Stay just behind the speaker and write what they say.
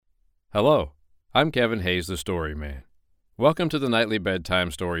Hello, I'm Kevin Hayes, the Story Man. Welcome to the Nightly Bedtime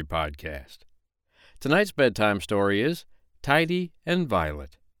Story Podcast. Tonight's bedtime story is Tidy and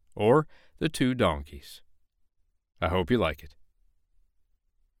Violet, or The Two Donkeys. I hope you like it.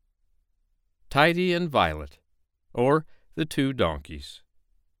 Tidy and Violet, or The Two Donkeys.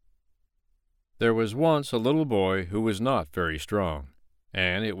 There was once a little boy who was not very strong,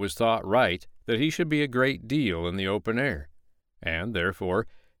 and it was thought right that he should be a great deal in the open air, and therefore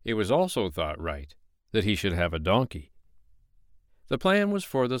it was also thought right that he should have a donkey. The plan was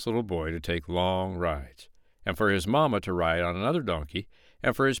for this little boy to take long rides, and for his mamma to ride on another donkey,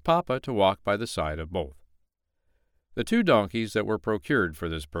 and for his papa to walk by the side of both. The two donkeys that were procured for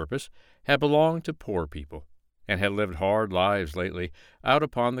this purpose had belonged to poor people, and had lived hard lives lately out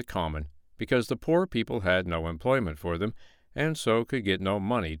upon the common, because the poor people had no employment for them, and so could get no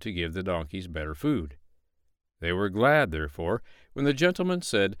money to give the donkeys better food. They were glad, therefore, when the gentleman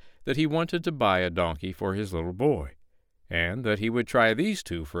said that he wanted to buy a donkey for his little boy, and that he would try these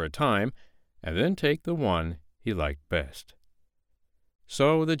two for a time, and then take the one he liked best.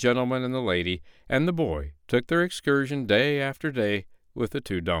 So the gentleman and the lady and the boy took their excursion day after day with the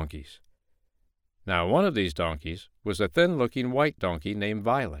two donkeys. Now one of these donkeys was a thin-looking white donkey named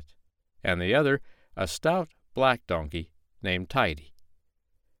Violet, and the other a stout black donkey named Tidy.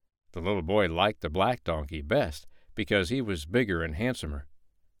 The little boy liked the black donkey best because he was bigger and handsomer.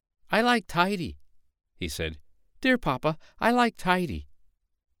 "I like Tidy," he said. "Dear papa, I like Tidy."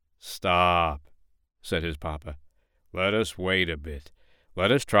 "Stop," said his papa. "Let us wait a bit.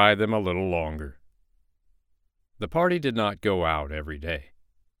 Let us try them a little longer." The party did not go out every day.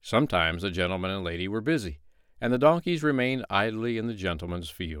 Sometimes the gentleman and lady were busy, and the donkeys remained idly in the gentleman's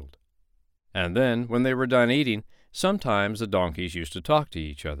field. And then, when they were done eating, sometimes the donkeys used to talk to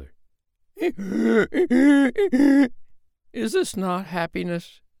each other. "Is this not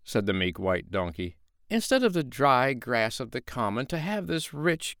happiness?" said the meek white donkey. "Instead of the dry grass of the common, to have this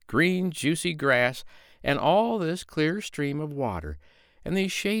rich, green, juicy grass, and all this clear stream of water, and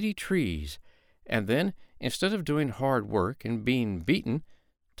these shady trees, and then, instead of doing hard work and being beaten,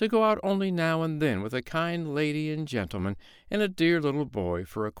 to go out only now and then with a kind lady and gentleman and a dear little boy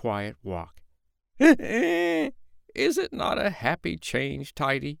for a quiet walk. Is it not a happy change,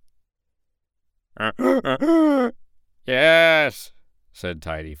 Tidy?" "Yes," said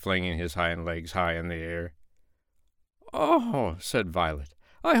Tidy, flinging his hind legs high in the air. "Oh," said Violet,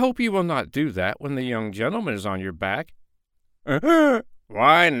 "I hope you will not do that when the young gentleman is on your back."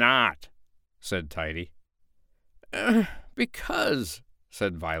 "Why not?" said Tidy. "Because,"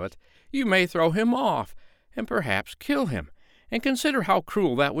 said Violet, "you may throw him off, and perhaps kill him, and consider how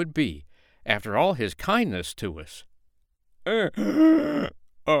cruel that would be, after all his kindness to us."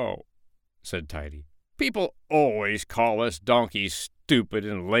 "Oh," said Tidy, "people always call us donkeys stupid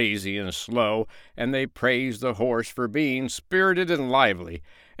and lazy and slow, and they praise the horse for being spirited and lively,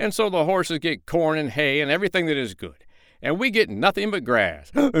 and so the horses get corn and hay and everything that is good, and we get nothing but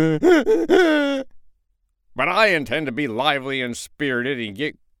grass. But I intend to be lively and spirited and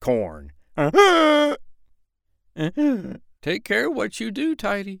get corn." "Take care what you do,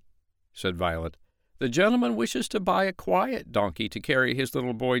 Tidy," said Violet. "The gentleman wishes to buy a quiet donkey to carry his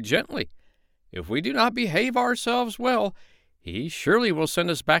little boy gently. If we do not behave ourselves well, he surely will send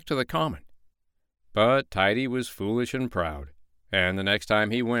us back to the common." But Tidy was foolish and proud, and the next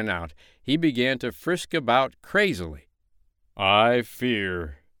time he went out, he began to frisk about crazily. "I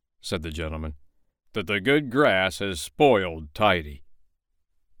fear," said the gentleman, "that the good grass has spoiled Tidy."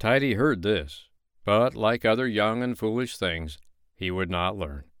 Tidy heard this, but like other young and foolish things, he would not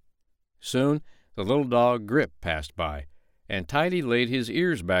learn. Soon the little dog Grip passed by, and Tidy laid his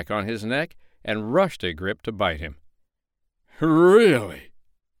ears back on his neck and rushed at Grip to bite him. "Really,"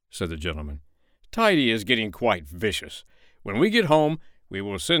 said the gentleman, "Tidy is getting quite vicious. When we get home, we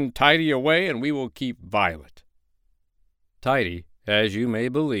will send Tidy away, and we will keep Violet." Tidy, as you may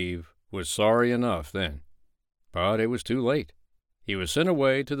believe, was sorry enough then. But it was too late. He was sent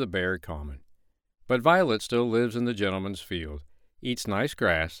away to the bare common. But Violet still lives in the gentleman's field, eats nice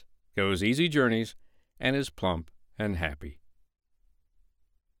grass, goes easy journeys, and is plump and happy.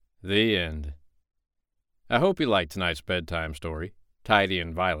 The end. I hope you liked tonight's bedtime story, Tidy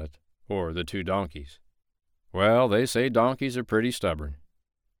and Violet, or The Two Donkeys. Well, they say donkeys are pretty stubborn.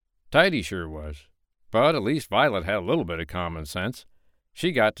 Tidy sure was, but at least Violet had a little bit of common sense.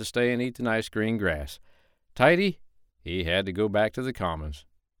 She got to stay and eat the nice green grass. Tidy, he had to go back to the commons.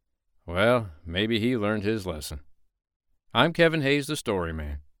 Well, maybe he learned his lesson. I'm Kevin Hayes, the Story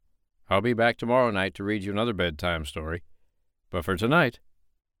Man. I'll be back tomorrow night to read you another bedtime story. But for tonight,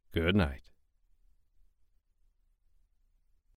 good night.